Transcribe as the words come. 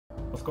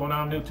What's going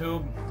on,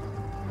 YouTube?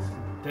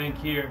 Dank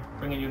here,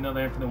 bringing you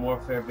another Infinite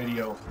Warfare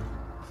video.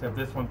 Except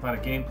this one found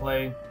a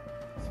gameplay.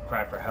 It's a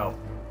cry for help.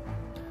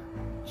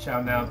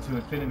 Shouting out to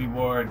Infinity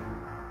Ward.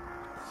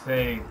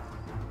 Say,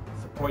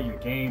 support your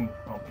game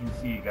on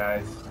PC,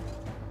 guys.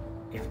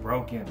 It's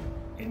broken.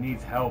 It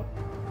needs help.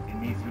 It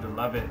needs you to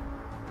love it.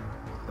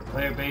 The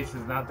player base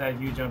is not that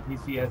huge on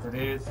PC as it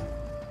is,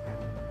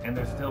 and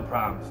there's still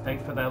problems.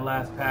 Thanks for that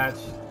last patch.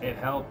 It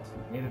helped.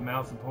 Native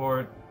mouse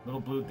support,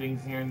 little blue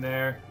things here and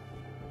there.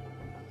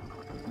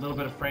 A little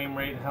bit of frame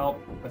rate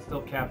help, but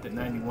still capped at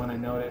 91, I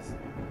noticed.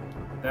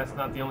 That's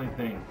not the only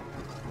thing.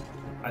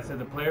 I said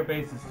the player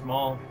base is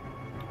small.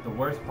 The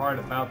worst part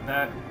about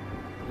that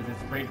is it's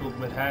sprinkled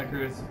with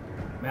hackers,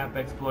 map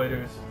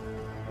exploiters,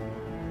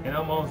 and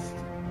almost,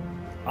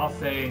 I'll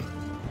say,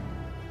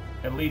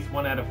 at least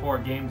 1 out of 4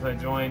 games I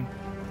join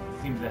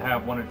seems to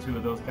have 1 or 2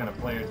 of those kind of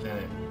players in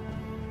it.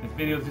 This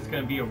video is just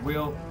going to be a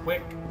real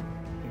quick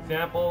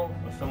example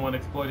of someone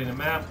exploiting a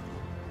map,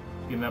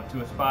 getting up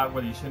to a spot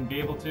where you shouldn't be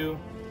able to,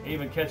 and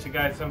even catch a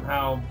guy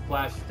somehow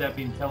flash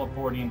stepping,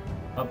 teleporting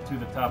up to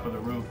the top of the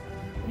roof,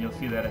 and you'll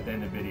see that at the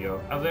end of the video.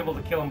 I was able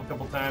to kill him a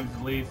couple times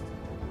at least,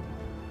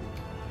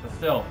 but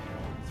still,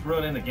 it's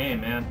ruining the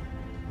game, man.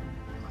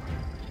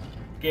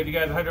 Gave you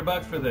guys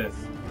 $100 for this.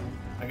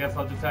 I guess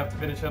I'll just have to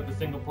finish up the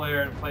single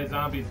player and play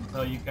zombies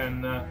until you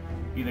can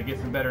either get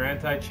some better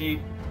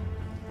anti-cheat,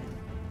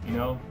 you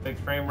know,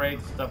 fix frame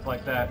rates, stuff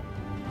like that.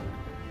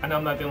 I know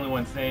I'm not the only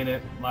one saying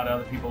it, a lot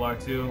of other people are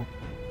too.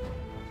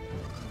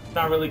 It's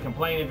not really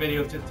complaining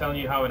videos, just telling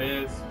you how it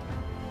is.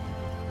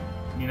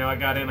 You know, I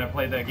got in, I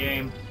played that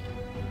game,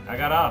 I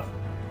got off.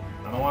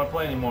 I don't want to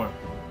play anymore.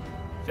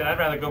 Shit, I'd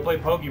rather go play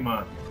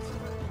Pokemon.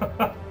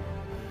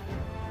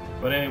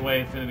 But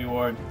anyway, Infinity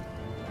Ward,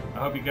 I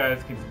hope you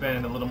guys can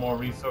spend a little more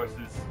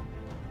resources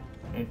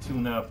and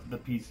tune up the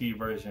PC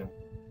version.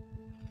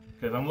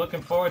 Because I'm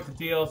looking forward to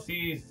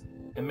DLCs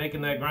and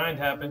making that grind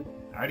happen.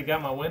 I already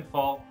got my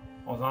windfall.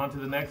 I was on to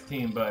the next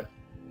team, but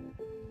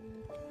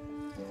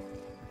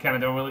I kind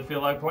of don't really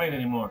feel like playing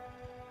anymore.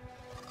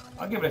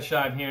 I'll give it a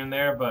shot here and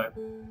there, but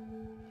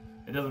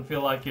it doesn't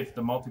feel like it's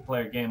the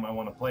multiplayer game I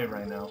want to play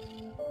right now.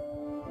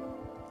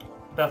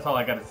 That's all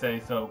I got to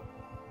say, so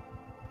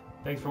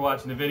thanks for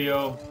watching the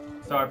video.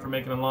 Sorry for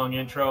making a long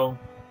intro,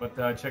 but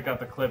check out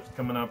the clips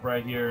coming up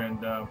right here, and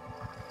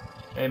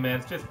hey man,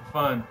 it's just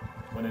fun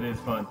when it is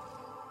fun.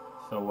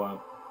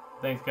 So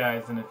thanks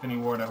guys, and Infinity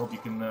Ward, I hope you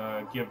can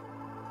give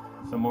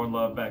some more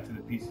love back to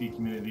the PC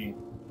community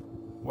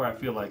where I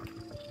feel like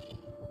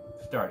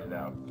started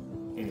out.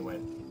 Anyway,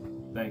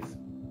 thanks.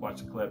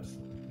 Watch the clips.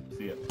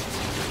 See ya.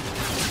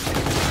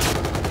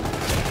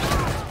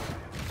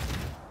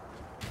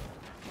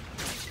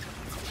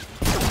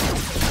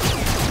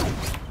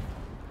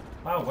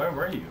 Wow, where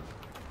were you?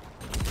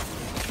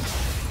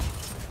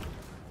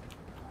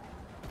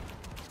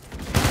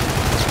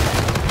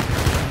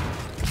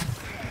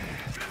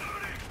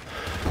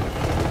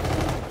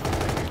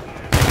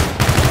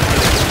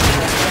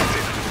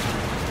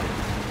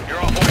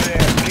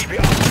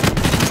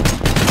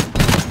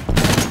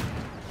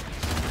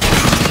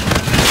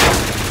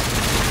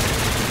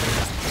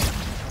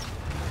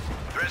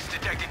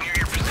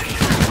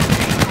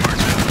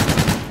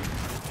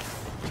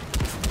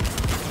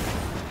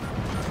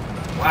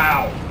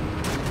 Wow.